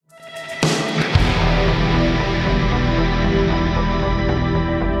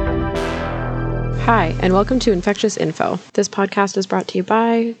Hi, and welcome to Infectious Info. This podcast is brought to you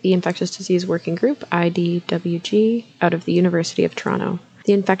by the Infectious Disease Working Group, IDWG, out of the University of Toronto.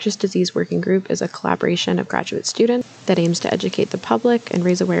 The Infectious Disease Working Group is a collaboration of graduate students that aims to educate the public and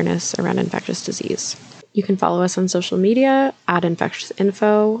raise awareness around infectious disease. You can follow us on social media at Infectious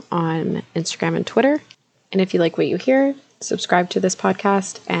Info on Instagram and Twitter. And if you like what you hear, subscribe to this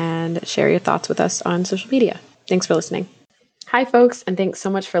podcast and share your thoughts with us on social media. Thanks for listening. Hi, folks, and thanks so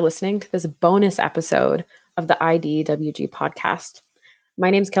much for listening to this bonus episode of the IDWG podcast. My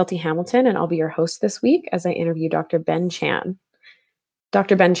name is Kelty Hamilton, and I'll be your host this week as I interview Dr. Ben Chan.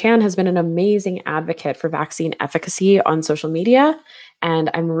 Dr. Ben Chan has been an amazing advocate for vaccine efficacy on social media, and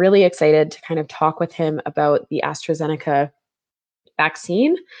I'm really excited to kind of talk with him about the AstraZeneca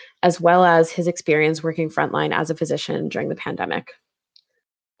vaccine, as well as his experience working frontline as a physician during the pandemic.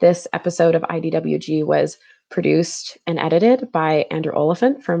 This episode of IDWG was produced and edited by Andrew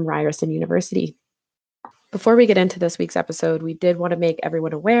Oliphant from Ryerson University. Before we get into this week's episode, we did want to make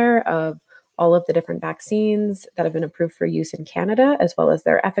everyone aware of all of the different vaccines that have been approved for use in Canada, as well as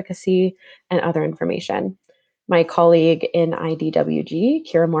their efficacy and other information. My colleague in IDWG,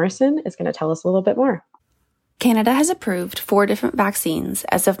 Kira Morrison, is going to tell us a little bit more. Canada has approved 4 different vaccines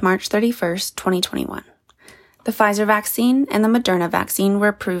as of March 31st, 2021. The Pfizer vaccine and the Moderna vaccine were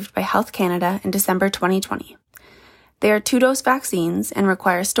approved by Health Canada in December 2020. They are 2-dose vaccines and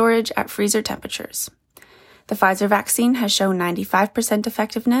require storage at freezer temperatures. The Pfizer vaccine has shown 95%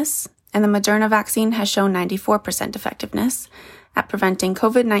 effectiveness, and the Moderna vaccine has shown 94% effectiveness at preventing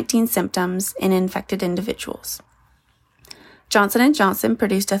COVID-19 symptoms in infected individuals. Johnson & Johnson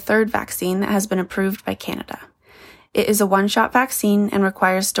produced a 3rd vaccine that has been approved by Canada. It is a 1-shot vaccine and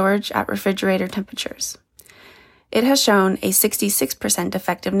requires storage at refrigerator temperatures. It has shown a 66%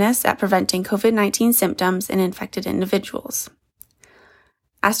 effectiveness at preventing COVID-19 symptoms in infected individuals.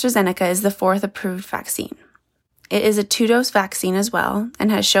 AstraZeneca is the 4th approved vaccine. It is a 2-dose vaccine as well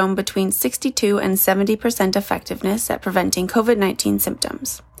and has shown between 62 and 70% effectiveness at preventing COVID-19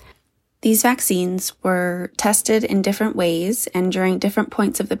 symptoms. These vaccines were tested in different ways and during different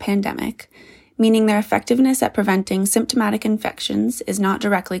points of the pandemic, meaning their effectiveness at preventing symptomatic infections is not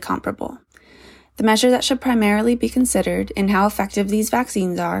directly comparable. The measure that should primarily be considered in how effective these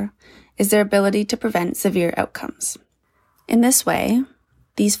vaccines are is their ability to prevent severe outcomes. In this way,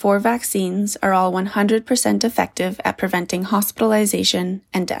 these 4 vaccines are all 100% effective at preventing hospitalization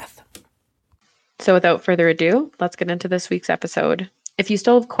and death. So without further ado, let's get into this week's episode. If you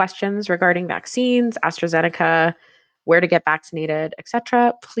still have questions regarding vaccines, AstraZeneca, where to get vaccinated,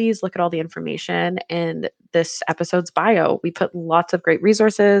 etc., please look at all the information in this episode's bio. We put lots of great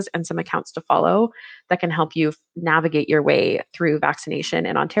resources and some accounts to follow that can help you navigate your way through vaccination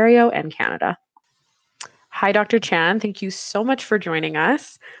in Ontario and Canada. Hi, Dr. Chan. Thank you so much for joining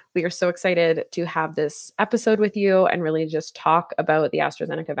us. We are so excited to have this episode with you and really just talk about the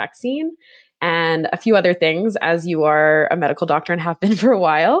AstraZeneca vaccine and a few other things, as you are a medical doctor and have been for a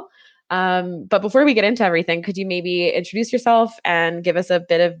while. But before we get into everything, could you maybe introduce yourself and give us a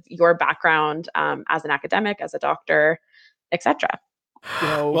bit of your background as an academic, as a doctor, etc.?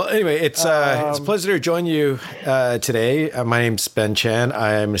 Well, anyway, it's a pleasure to join you today. My name's Ben Chan.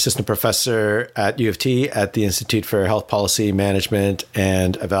 I'm an assistant professor at U of T at the Institute for Health Policy Management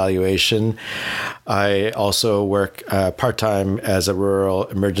and Evaluation. I also work part-time as a rural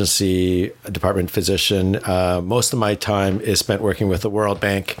emergency department physician. Most of my time is spent working with the World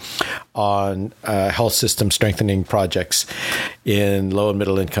Bank on health system strengthening projects in low and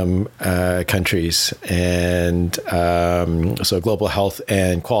middle income countries. And so global health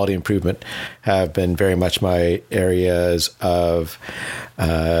and quality improvement have been very much my areas of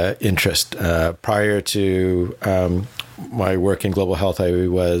interest. Prior to my work in global health, I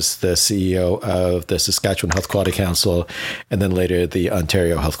was the CEO of the Saskatchewan Health Quality Council and then later the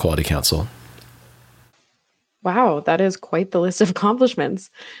Ontario Health Quality Council. Wow, that is quite the list of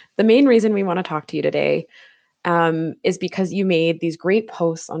accomplishments. The main reason we want to talk to you today is because you made these great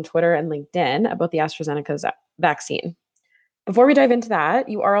posts on Twitter and LinkedIn about the AstraZeneca vaccine. Before we dive into that,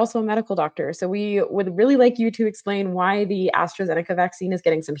 you are also a medical doctor. So we would really like you to explain why the AstraZeneca vaccine is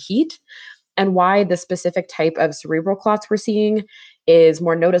getting some heat and why the specific type of cerebral clots we're seeing is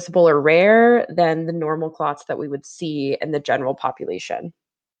more noticeable or rare than the normal clots that we would see in the general population.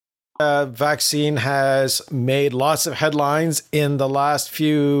 Vaccine has made lots of headlines in the last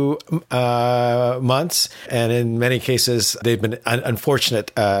few months, and in many cases, they've been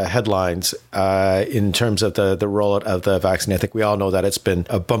unfortunate headlines in terms of the rollout of the vaccine. I think we all know that it's been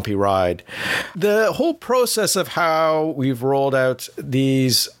a bumpy ride. The whole process of how we've rolled out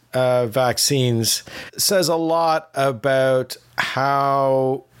these vaccines says a lot about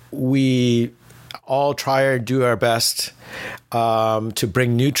how we all try and do our best to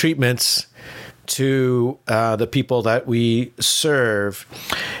bring new treatments to the people that we serve.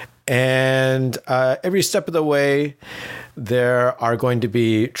 And every step of the way, there are going to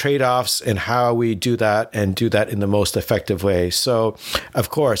be trade-offs in how we do that and do that in the most effective way. So, of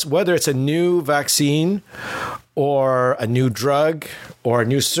course, whether it's a new vaccine or a new drug or a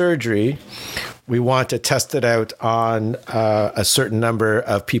new surgery, we want to test it out on a certain number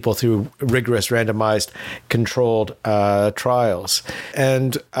of people through rigorous randomized controlled trials.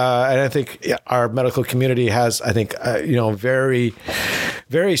 And I think our medical community has, I think, very,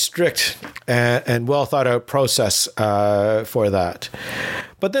 very strict and well thought out process for that.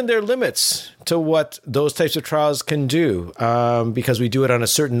 But then there are limits to what those types of trials can do because we do it on a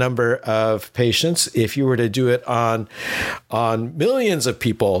certain number of patients. If you were to do it on millions of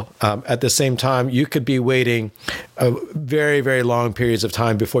people at the same time, you could be waiting very, very long periods of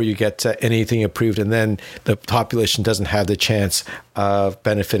time before you get anything approved. And then the population doesn't have the chance of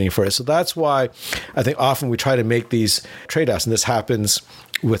benefiting for it. So that's why I think often we try to make these trade-offs. And this happens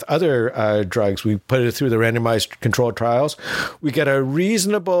with other drugs. We put it through the randomized controlled trials. We get a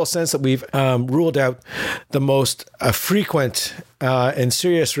reasonable sense that we've ruled out the most frequent and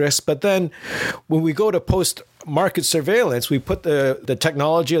serious risks. But then when we go to post-market surveillance, we put the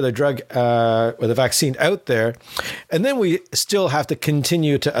technology or the drug or the vaccine out there, and then we still have to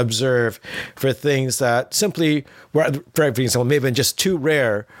continue to observe for things that simply, for example, may have been just too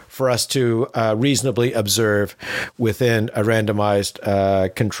rare for us to reasonably observe within a randomized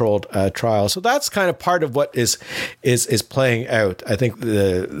controlled trial. So that's kind of part of what is playing out. I think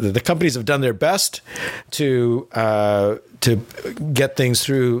the companies have done their best to get things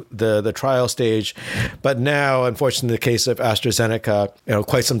through the trial stage. But now, unfortunately, in the case of AstraZeneca,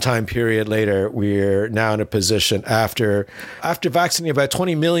 quite some time period later, we're now in a position after vaccinating about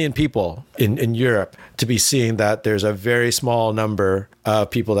 20 million people in Europe to be seeing that there's a very small number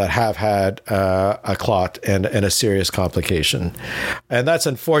of people that have had a clot and a serious complication. And that's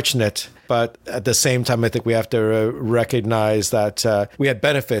unfortunate. But at the same time, I think we have to recognize that we had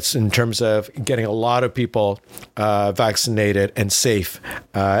benefits in terms of getting a lot of people vaccinated and safe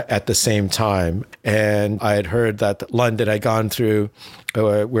at the same time. And I had heard that London had gone through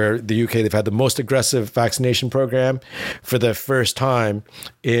where the UK, they've had the most aggressive vaccination program for the first time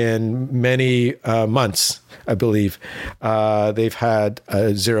in many months, I believe. They've had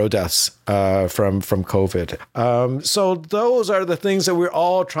 0 deaths from COVID. So those are the things that we're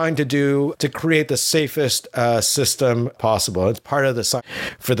all trying to do to create the safest system possible. It's part of the science.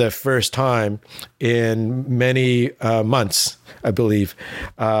 For the first time in many months, I believe,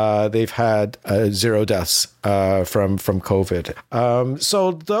 they've had 0 deaths from COVID.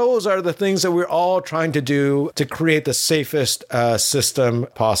 So those are the things that we're all trying to do to create the safest system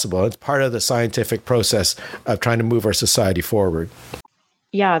possible. It's part of the scientific process of trying to move our society forward.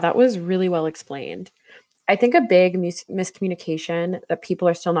 Yeah, that was really well explained. I think a big miscommunication that people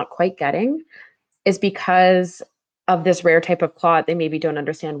are still not quite getting is because of this rare type of clot. They maybe don't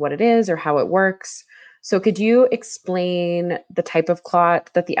understand what it is or how it works. So could you explain the type of clot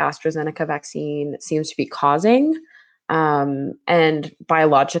that the AstraZeneca vaccine seems to be causing, and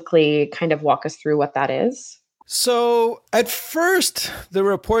biologically kind of walk us through what that is? So at first, the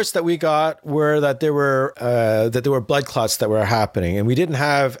reports that we got were that there were blood clots that were happening, and we didn't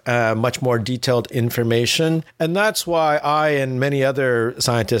have much more detailed information. And that's why I and many other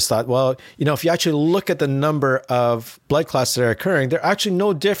scientists thought, well, if you actually look at the number of blood clots that are occurring, they're actually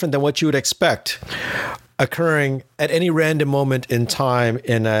no different than what you would expect occurring at any random moment in time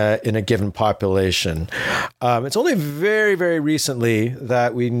in a given population. It's only very, very recently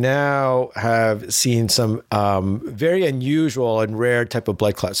that we now have seen some very unusual and rare type of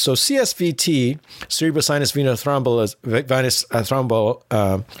blood clots. So CSVT, cerebrosinus venous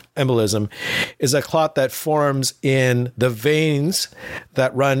thromboembolism, is a clot that forms in the veins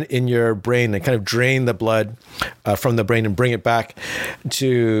that run in your brain and kind of drain the blood from the brain and bring it back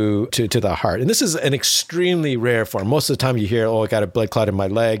to the heart. And this is an extremely rare form. Most of the time you hear, I got a blood clot in my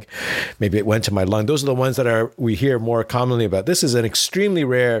leg. Maybe it went to my lung. Those are the ones that we hear more commonly about. This is an extremely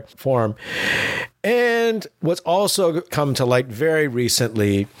rare form. And what's also come to light very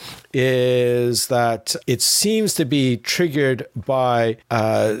recently is that it seems to be triggered by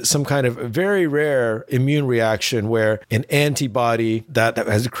some kind of very rare immune reaction where an antibody that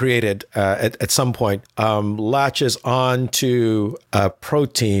has created at some point latches onto a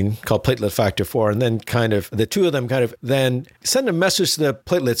protein called platelet factor 4, and then kind of the two of them kind of then send a message to the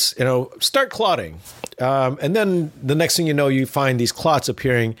platelets, start clotting. And then the next thing you know, you find these clots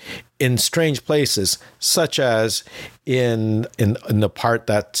appearing in strange places, such as in the part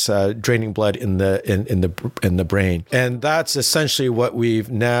that's draining blood in the brain. And that's essentially what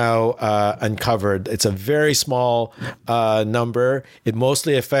we've now uncovered. It's a very small number. It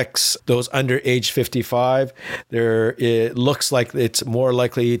mostly affects those under age 55. It looks like it's more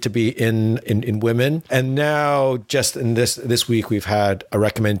likely to be in women. And now, just in this week, we've had a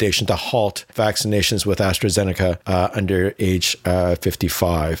recommendation to halt vaccinations with AstraZeneca under age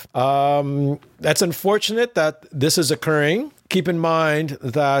 55. That's unfortunate that this is occurring. Keep in mind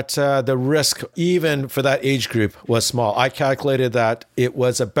that the risk, even for that age group, was small. I calculated that it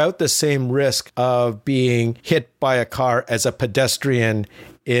was about the same risk of being hit by a car as a pedestrian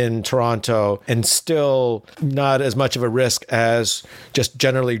in Toronto, and still not as much of a risk as just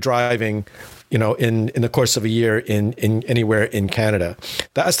generally driving, in the course of a year in anywhere in Canada.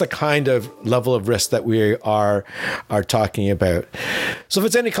 That's the kind of level of risk that we are talking about. So if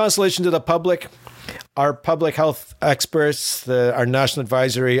it's any consolation to the public, our public health experts, our National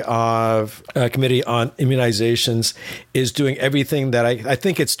Advisory Committee on Immunizations, is doing everything that I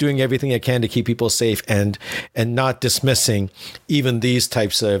think it's doing everything it can to keep people safe and not dismissing even these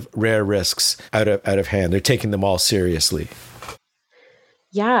types of rare risks out of hand. They're taking them all seriously.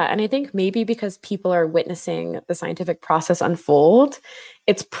 Yeah, and I think maybe because people are witnessing the scientific process unfold,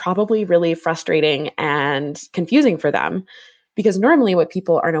 it's probably really frustrating and confusing for them. Because normally what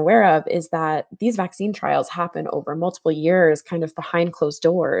people aren't aware of is that these vaccine trials happen over multiple years, kind of behind closed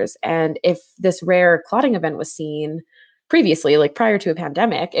doors. And if this rare clotting event was seen previously, like prior to a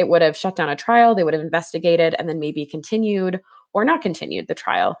pandemic, it would have shut down a trial, they would have investigated, and then maybe continued or not continued the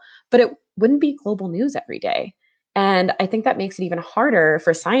trial. But it wouldn't be global news every day. And I think that makes it even harder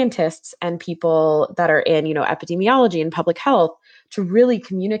for scientists and people that are in, epidemiology and public health to really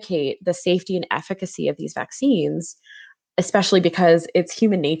communicate the safety and efficacy of these vaccines, especially because it's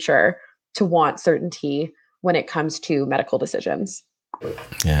human nature to want certainty when it comes to medical decisions.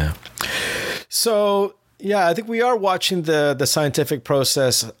 Yeah. So, yeah, I think we are watching the scientific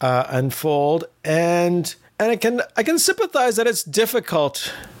process unfold, and I can sympathize that it's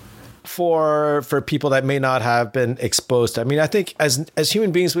difficult for people that may not have been exposed. I mean, I think as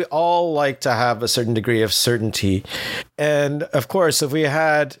human beings, we all like to have a certain degree of certainty. And of course, if we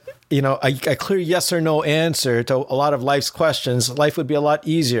had a clear yes or no answer to a lot of life's questions, life would be a lot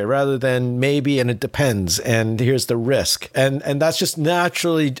easier rather than maybe and it depends and here's the risk. And that's just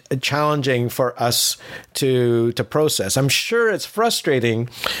naturally challenging for us to process. I'm sure it's frustrating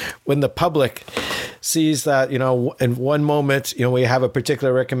when the public sees that, in one moment, we have a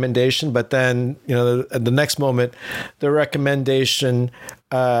particular recommendation, but then, the next moment, the recommendation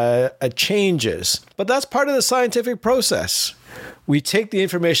changes. But that's part of the scientific process. We take the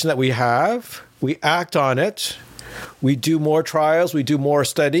information that we have, we act on it, we do more trials, we do more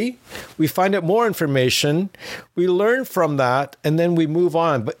study, we find out more information, we learn from that, and then we move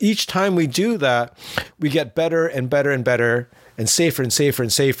on. But each time we do that, we get better and better and better and safer and safer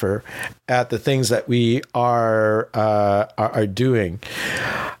and safer at the things that we are doing.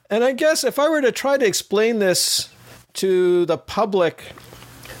 And I guess if I were to try to explain this to the public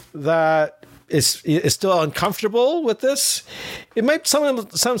that is still uncomfortable with this, it might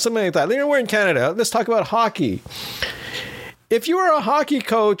sound something like that. We're in Canada. Let's talk about hockey. If you were a hockey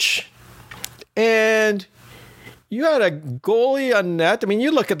coach and you had a goalie on net, I mean,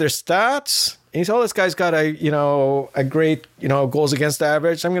 you look at their stats and you say, oh, this guy's got a great, goals against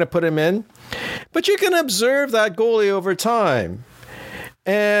average. I'm going to put him in. But you can observe that goalie over time.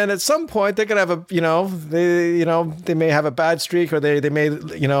 And at some point they're going to have they may have a bad streak, or they may,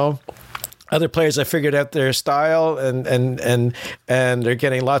 other players have figured out their style and they're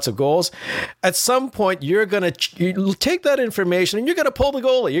getting lots of goals. At some point, you're going to take that information and you're going to pull the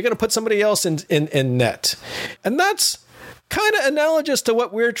goalie. You're going to put somebody else in net. And that's kind of analogous to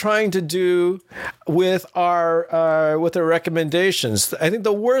what we're trying to do with our recommendations. I think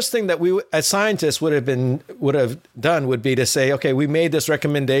the worst thing that we as scientists would have done would be to say, okay, we made this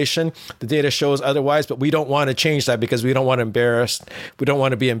recommendation, the data shows otherwise, but we don't want to change that because we don't want to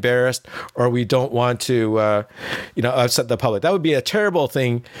be embarrassed, or we don't want to upset the public. That would be a terrible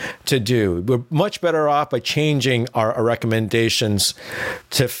thing to do. We're much better off by changing our recommendations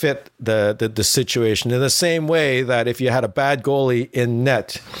to fit the situation, in the same way that if you had a bad goalie in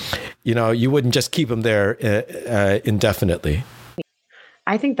net, you wouldn't just keep him there indefinitely.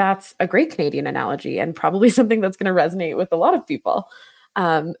 I think that's a great Canadian analogy, and probably something that's going to resonate with a lot of people.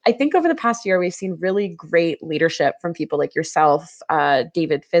 I think over the past year, we've seen really great leadership from people like yourself,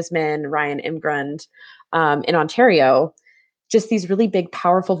 David Fisman, Ryan Imgrund, in Ontario. Just these really big,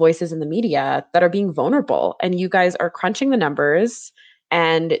 powerful voices in the media that are being vulnerable. And you guys are crunching the numbers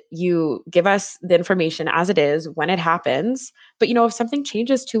and you give us the information as it is when it happens. But, if something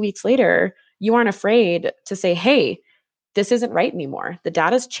changes 2 weeks later, you aren't afraid to say, hey, this isn't right anymore. The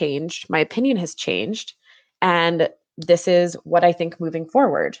data's changed. My opinion has changed. And this is what I think moving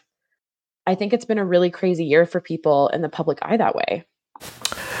forward. I think it's been a really crazy year for people in the public eye that way.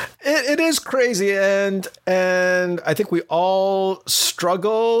 It is crazy, and I think we all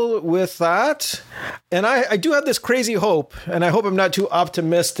struggle with that. And I do have this crazy hope, and I hope I'm not too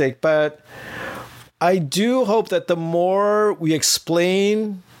optimistic, but I do hope that the more we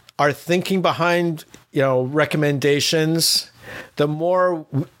explain our thinking behind, recommendations, the more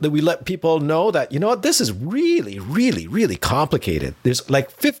that we let people know that, this is really, really, really complicated. There's like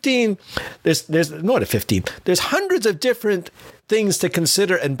 15, there's not a 15, there's hundreds of different things to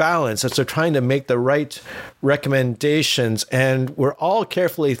consider and balance as they're trying to make the right recommendations. And we're all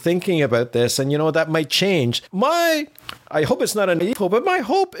carefully thinking about this. And, that might change. I hope it's not a naive hope, but my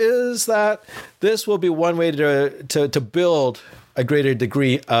hope is that this will be one way to build a greater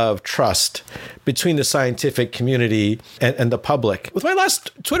degree of trust between the scientific community and the public. With my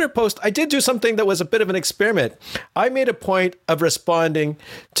last Twitter post, I did do something that was a bit of an experiment. I made a point of responding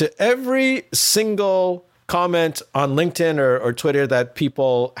to every single comment on LinkedIn or Twitter that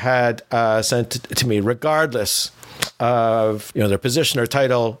people had sent to me, regardless of their position or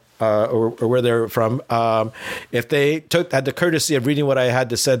title, or where they're from. If they had the courtesy of reading what I had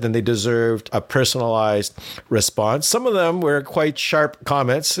to say, then they deserved a personalized response. Some of them were quite sharp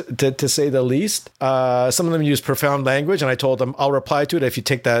comments, to say the least. Some of them used profound language, and I told them, I'll reply to it if you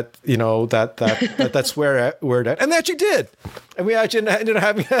take that, that swear word out. And they actually did. And we actually ended up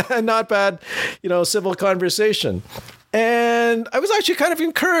having a not bad, civil conversation. And I was actually kind of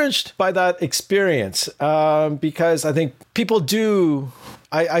encouraged by that experience, because I think people do.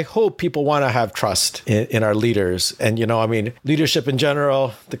 I hope people want to have trust in our leaders. And, leadership in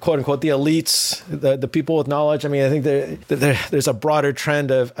general, the quote unquote, the elites, the people with knowledge. I think there's a broader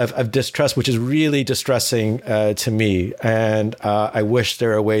trend of distrust, which is really distressing to me. And I wish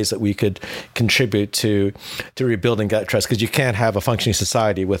there are ways that we could contribute to rebuilding that trust, because you can't have a functioning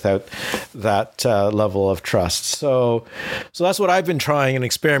society without that level of trust. So that's what I've been trying and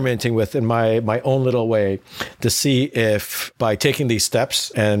experimenting with in my own little way, to see if by taking these steps,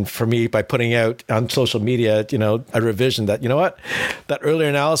 and for me, by putting out on social media, a revision that, that earlier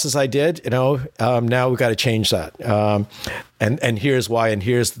analysis I did, now we've got to change that. And here's why, and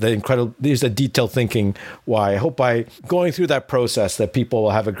here's the detailed thinking why. I hope by going through that process that people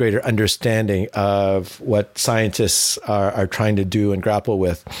will have a greater understanding of what scientists are trying to do and grapple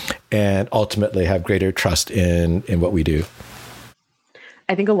with, and ultimately have greater trust in what we do.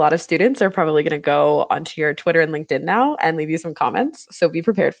 I think a lot of students are probably going to go onto your Twitter and LinkedIn now and leave you some comments. So be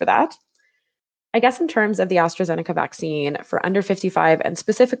prepared for that. I guess in terms of the AstraZeneca vaccine for under 55 and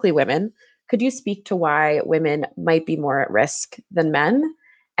specifically women, could you speak to why women might be more at risk than men,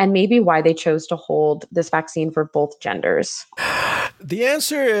 and maybe why they chose to hold this vaccine for both genders? The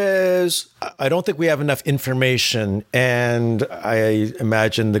answer is, I don't think we have enough information, and I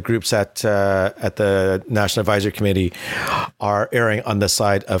imagine the groups at the National Advisory Committee are erring on the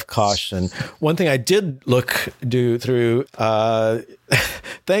side of caution. One thing I did do through,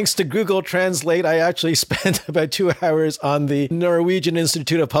 thanks to Google Translate, I actually spent about 2 hours on the Norwegian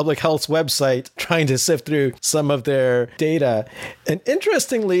Institute of Public Health's website trying to sift through some of their data. And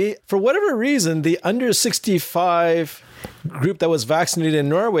interestingly, for whatever reason, the under 65 group that was vaccinated in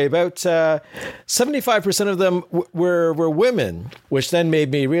Norway, about 75% of them were women, which then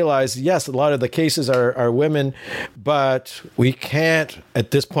made me realize, yes, a lot of the cases are women, but we can't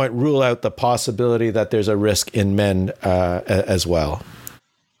at this point rule out the possibility that there's a risk in men as well.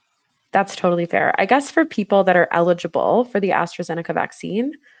 That's totally fair. I guess for people that are eligible for the AstraZeneca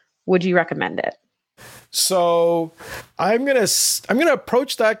vaccine, would you recommend it? So I'm gonna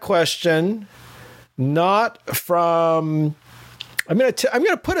approach that question not from. I'm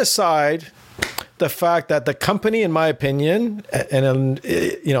gonna put aside the fact that the company, in my opinion, and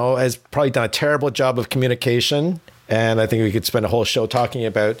has probably done a terrible job of communication. And I think we could spend a whole show talking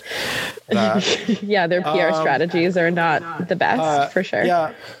about that. Yeah, their PR strategies are not the best, for sure.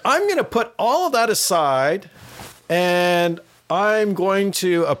 Yeah, I'm going to put all of that aside, and I'm going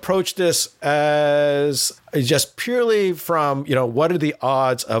to approach this as just purely from, what are the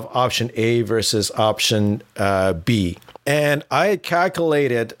odds of option A versus option B? And I had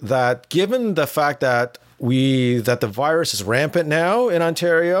calculated that given the fact that the virus is rampant now in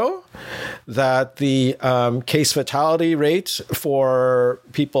Ontario, that the case fatality rate for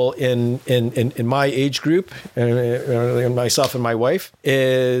people in my age group, myself and my wife,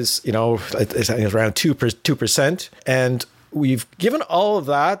 is it's around 2%. And we've given all of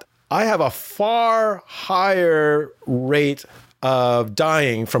that, I have a far higher rate of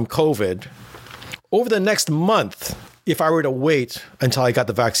dying from COVID over the next month if I were to wait until I got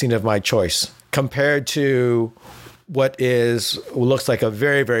the vaccine of my choice, compared to what looks like a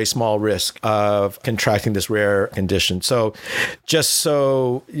very, very small risk of contracting this rare condition. So as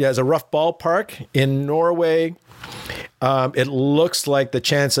a rough ballpark, in Norway, it looks like the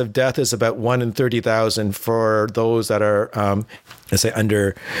chance of death is about 1 in 30,000 for those that are, let's say,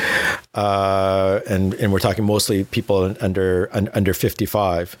 under, and we're talking mostly people under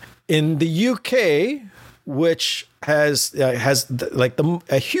 55. In the UK, which has the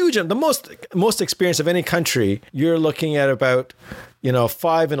most experience of any country, you're looking at about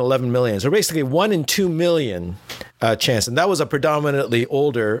 5 in 11 million. So basically 1 in 2 million chance, and that was a predominantly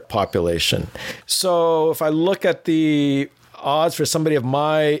older population. So if I look at the odds for somebody of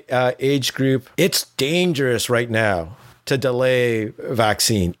my age group, it's dangerous right now to delay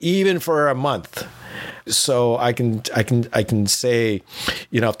vaccine, even for a month. So I can say,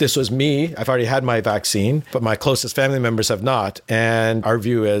 if this was me, I've already had my vaccine, but my closest family members have not. And our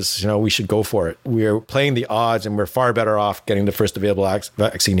view is, we should go for it. We're playing the odds, and we're far better off getting the first available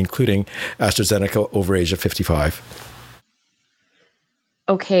vaccine, including AstraZeneca, over age of 55.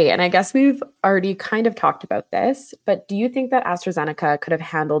 Okay, and I guess we've already kind of talked about this, but do you think that AstraZeneca could have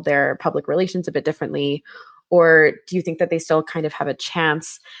handled their public relations a bit differently? Or do you think that they still kind of have a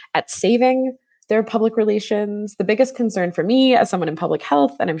chance at saving their public relations? The biggest concern for me as someone in public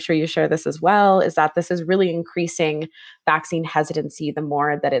health, and I'm sure you share this as well, is that this is really increasing vaccine hesitancy the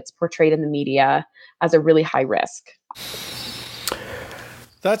more that it's portrayed in the media as a really high risk.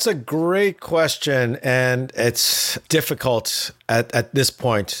 That's a great question, and it's difficult at this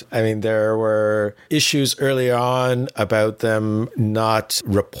point. I mean, there were issues early on about them not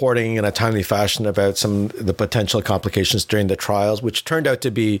reporting in a timely fashion about some of the potential complications during the trials, which turned out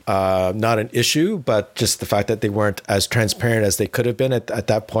to be not an issue, but just the fact that they weren't as transparent as they could have been at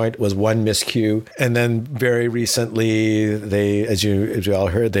that point was one miscue. And then very recently, they, as you all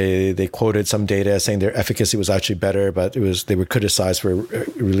heard, they quoted some data saying their efficacy was actually better, but they were criticized for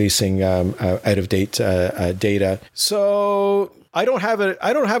releasing out of date data. So I don't have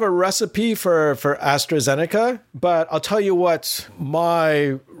a recipe for AstraZeneca, but I'll tell you what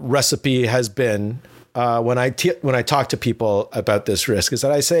my recipe has been when I talk to people about this risk, is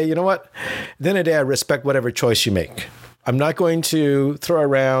that I say, you know what, at the end of the day, I respect whatever choice you make. I'm not going to throw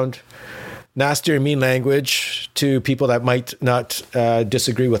around nasty or mean language to people that might not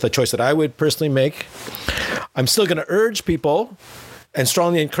disagree with a choice that I would personally make. I'm still going to urge people and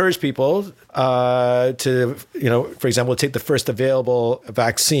strongly encourage people to, for example, take the first available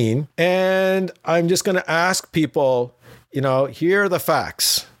vaccine. And I'm just going to ask people, here are the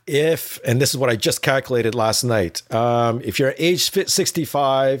facts. And this is what I just calculated last night, if you're age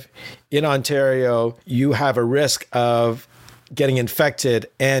 65 in Ontario, you have a risk of getting infected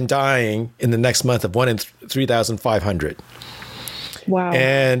and dying in the next month of 1 in 3,500. Wow.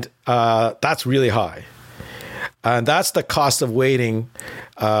 And that's really high. And that's the cost of waiting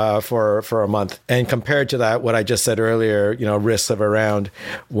for a month. And compared to that, what I just said earlier, risks of around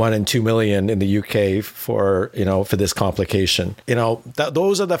 1 in 2 million in the UK for this complication.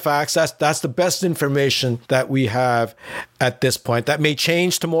 Those are the facts. That's the best information that we have at this point. That may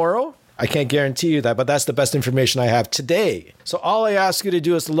change tomorrow. I can't guarantee you that, but that's the best information I have today. So all I ask you to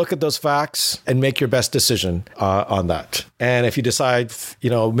do is to look at those facts and make your best decision on that. And if you decide,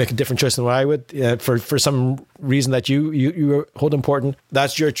 make a different choice than what I would for some reason that you hold important,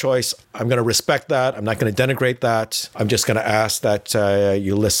 that's your choice. I'm going to respect that. I'm not going to denigrate that. I'm just going to ask that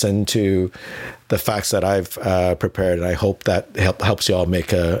you listen to the facts that I've prepared. And I hope that helps you all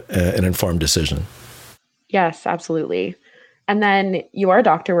make an informed decision. Yes, absolutely. And then you are a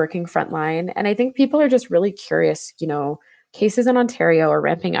doctor working frontline. And I think people are just really curious. Cases in Ontario are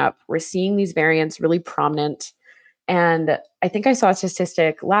ramping up. We're seeing these variants really prominent. And I think I saw a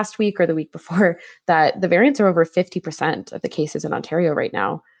statistic last week or the week before that the variants are over 50% of the cases in Ontario right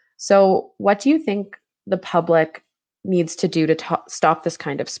now. So what do you think the public needs to do to stop this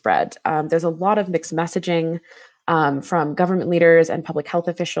kind of spread? There's a lot of mixed messaging from government leaders and public health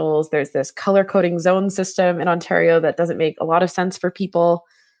officials. There's this color coding zone system in Ontario that doesn't make a lot of sense for people.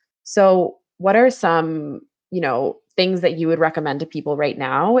 So what are some, things that you would recommend to people right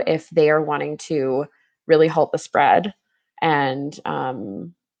now if they are wanting to really halt the spread? And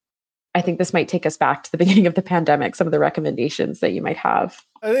I think this might take us back to the beginning of the pandemic, some of the recommendations that you might have.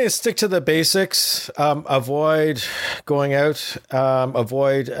 I think stick to the basics. Avoid going out.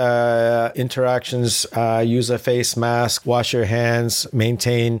 Avoid interactions. Use a face mask. Wash your hands.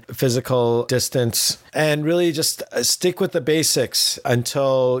 Maintain physical distance. And really just stick with the basics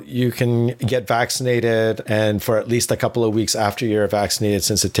until you can get vaccinated, and for at least a couple of weeks after you're vaccinated,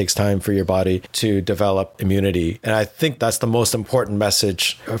 since it takes time for your body to develop immunity. And I think that's the most important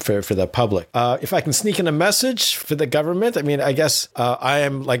message for the public. If I can sneak in a message for the government, I mean, I guess I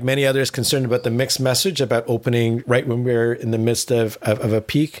am, like many others, concerned about the mixed message about opening right when we're in the midst of a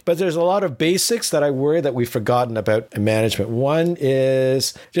peak. But there's a lot of basics that I worry that we've forgotten about management. One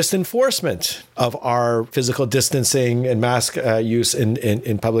is just enforcement of our physical distancing and mask use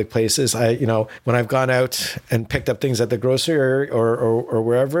in public places. When I've gone out and picked up things at the grocery or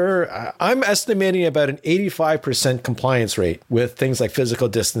wherever, I'm estimating about an 85% compliance rate with things like physical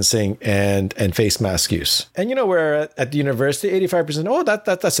distancing and face mask use. And where at the university, 85%,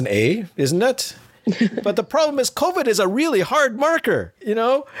 that's an A, isn't it? But the problem is COVID is a really hard marker.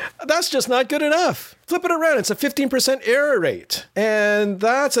 That's just not good enough. Flip it around. It's a 15% error rate. And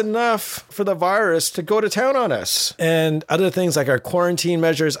that's enough for the virus to go to town on us. And other things like our quarantine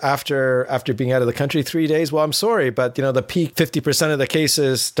measures after being out of the country 3 days. Well, I'm sorry, but the peak 50% of the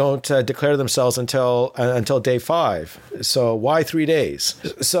cases don't declare themselves until day 5. So why 3 days?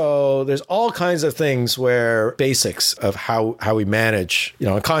 So there's all kinds of things where basics of how we manage,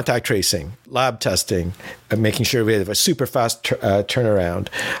 contact tracing, lab testing, and making sure we have a super fast turnaround,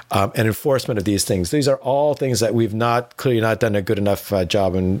 and enforcement of these things. These are all things that we've clearly not done a good enough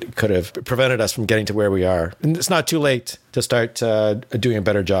job, and could have prevented us from getting to where we are. And it's not too late to start doing a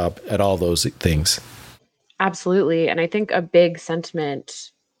better job at all those things. Absolutely. And I think a big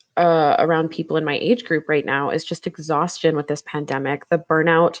sentiment around people in my age group right now is just exhaustion with this pandemic. The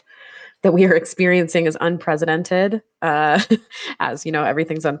burnout that we are experiencing is unprecedented. As you know,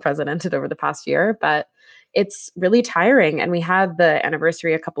 everything's unprecedented over the past year, but it's really tiring. And we had the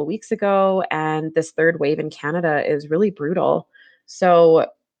anniversary a couple weeks ago, and this third wave in Canada is really brutal. So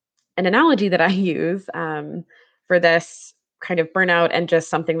an analogy that I use for this kind of burnout, and just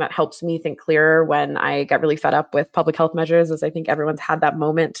something that helps me think clearer when I get really fed up with public health measures, is I think everyone's had that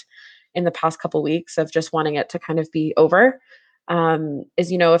moment in the past couple weeks of just wanting it to kind of be over.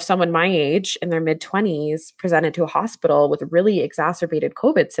 If someone my age in their mid-20s presented to a hospital with really exacerbated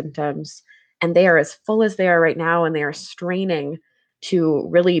COVID symptoms, and they are as full as they are right now, and they are straining to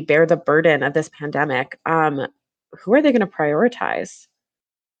really bear the burden of this pandemic, who are they going to prioritize?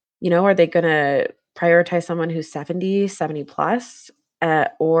 Are they going to prioritize someone who's 70 plus,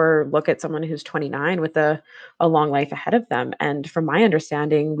 or look at someone who's 29 with a long life ahead of them? And from my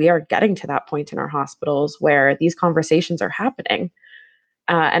understanding, we are getting to that point in our hospitals where these conversations are happening.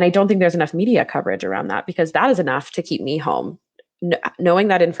 And I don't think there's enough media coverage around that, because that is enough to keep me home. Knowing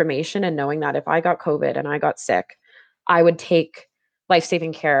that information, and knowing that if I got COVID and I got sick, I would take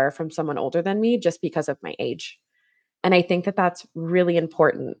life-saving care from someone older than me just because of my age. And I think that that's really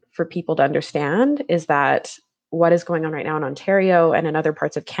important for people to understand, is that what is going on right now in Ontario and in other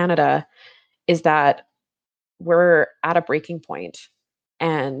parts of Canada is that we're at a breaking point,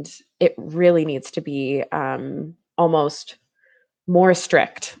 and it really needs to be almost more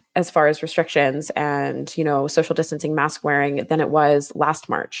strict as far as restrictions and, social distancing, mask wearing, than it was last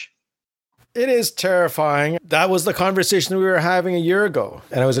March. It is terrifying. That was the conversation we were having a year ago.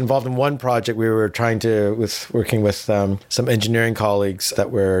 And I was involved in one project. We were working with some engineering colleagues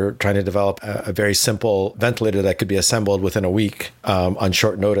that were trying to develop a very simple ventilator that could be assembled within a week on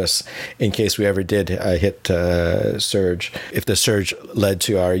short notice in case we ever did hit surge. If the surge led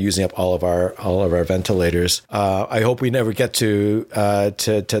to our using up all of our ventilators. I hope we never get to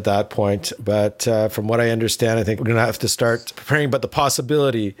that point. But from what I understand, I think we're going to have to start preparing about the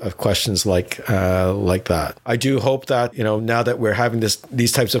possibility of questions like that. I do hope that, now that we're having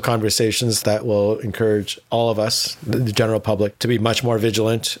these types of conversations, that will encourage all of us, the general public, to be much more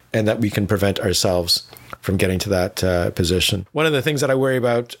vigilant, and that we can prevent ourselves from getting to that position. One of the things that I worry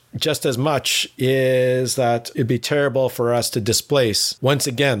about just as much is that it'd be terrible for us to displace, once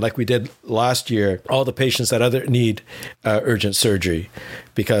again, like we did last year, all the patients that need urgent surgery.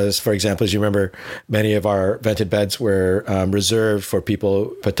 Because, for example, as you remember, many of our vented beds were reserved for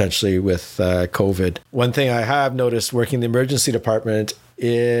people potentially with COVID. One thing I have noticed working in the emergency department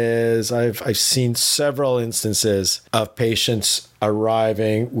is I've seen several instances of patients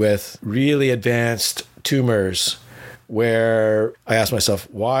arriving with really advanced tumors, where I ask myself,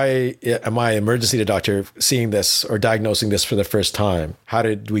 why am I, emergency doctor, seeing this or diagnosing this for the first time? How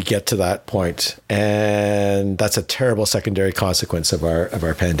did we get to that point? And that's a terrible secondary consequence of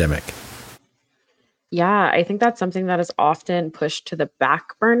our pandemic. Yeah, I think that's something that is often pushed to the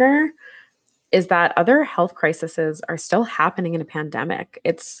back burner is that other health crises are still happening in a pandemic.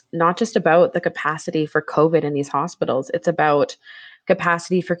 It's not just about the capacity for COVID in these hospitals, it's about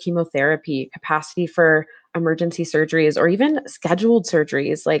capacity for chemotherapy, capacity for emergency surgeries, or even scheduled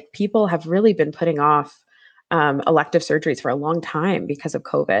surgeries. Like people have really been putting off elective surgeries for a long time because of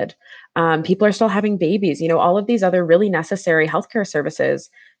COVID. People are still having babies. All of these other really necessary healthcare services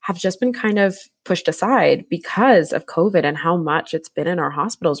have just been kind of pushed aside because of COVID and how much it's been in our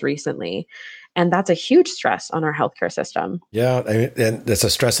hospitals recently. And that's a huge stress on our healthcare system. Yeah, and there's a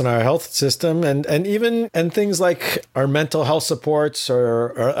stress on our health system, and even and things like our mental health supports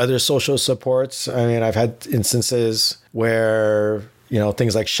or other social supports. I mean, I've had instances where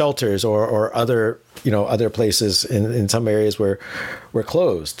things like shelters or other other places in some areas were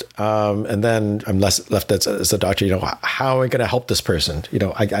closed, and then I'm left as a doctor. How am I going to help this person?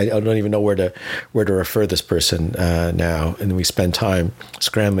 I don't even know where to refer this person now, and we spend time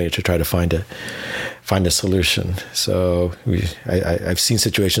scrambling to try to find a solution. So I've seen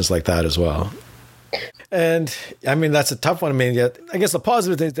situations like that as well. And I mean, that's a tough one. I mean, yet I guess the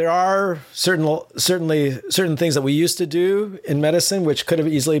positive thing, there are certainly certain things that we used to do in medicine, which could have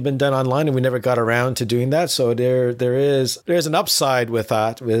easily been done online, and we never got around to doing that. So there's an upside with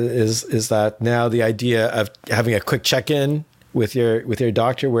that is that now the idea of having a quick check-in with your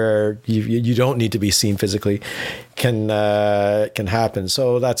doctor where you don't need to be seen physically can happen.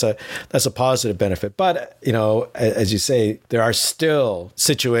 So that's a positive benefit. But as you say, there are still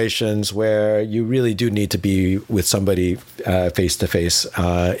situations where you really do need to be with somebody face to face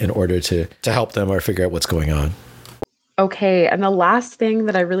in order to help them or figure out what's going on. Okay, and the last thing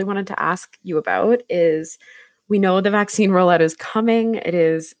that I really wanted to ask you about is we know the vaccine rollout is coming. It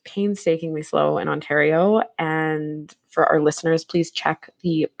is painstakingly slow in Ontario. And for our listeners, please check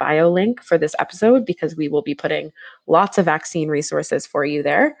the bio link for this episode because we will be putting lots of vaccine resources for you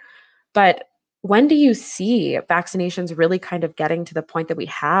there. But when do you see vaccinations really kind of getting to the point that we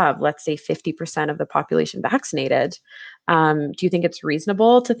have, let's say, 50% of the population vaccinated? Do you think it's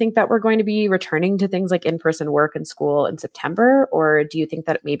reasonable to think that we're going to be returning to things like in-person work and school in September? Or do you think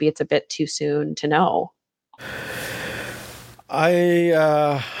that maybe it's a bit too soon to know?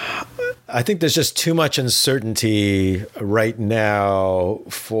 I think there's just too much uncertainty right now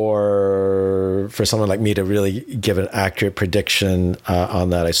for someone like me to really give an accurate prediction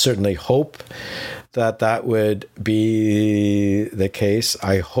on that. I certainly hope that would be the case.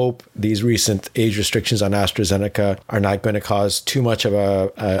 I hope these recent age restrictions on AstraZeneca are not going to cause too much of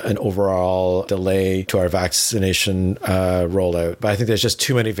an overall delay to our vaccination rollout. But I think there's just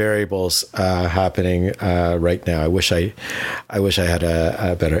too many variables happening right now. I wish I had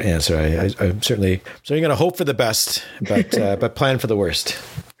a better answer. I'm certainly going to hope for the best, but plan for the worst.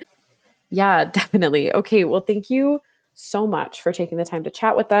 Yeah, definitely. Okay, well, thank you so much for taking the time to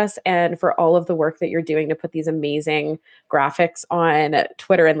chat with us and for all of the work that you're doing to put these amazing graphics on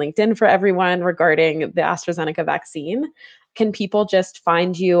Twitter and LinkedIn for everyone regarding the AstraZeneca vaccine. Can people just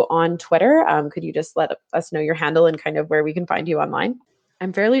find you on Twitter? Could you just let us know your handle and kind of where we can find you online?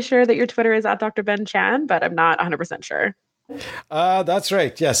 I'm fairly sure that your Twitter is at Dr. Ben Chan, but I'm not 100% sure. That's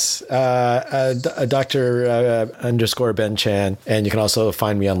right. Yes. Dr. _ Ben Chan. And you can also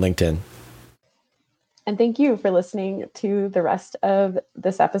find me on LinkedIn. And thank you for listening to the rest of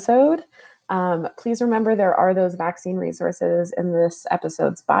this episode. Please remember there are those vaccine resources in this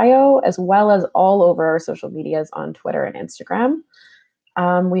episode's bio, as well as all over our social medias on Twitter and Instagram.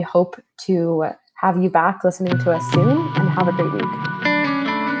 We hope to have you back listening to us soon, and have a great week.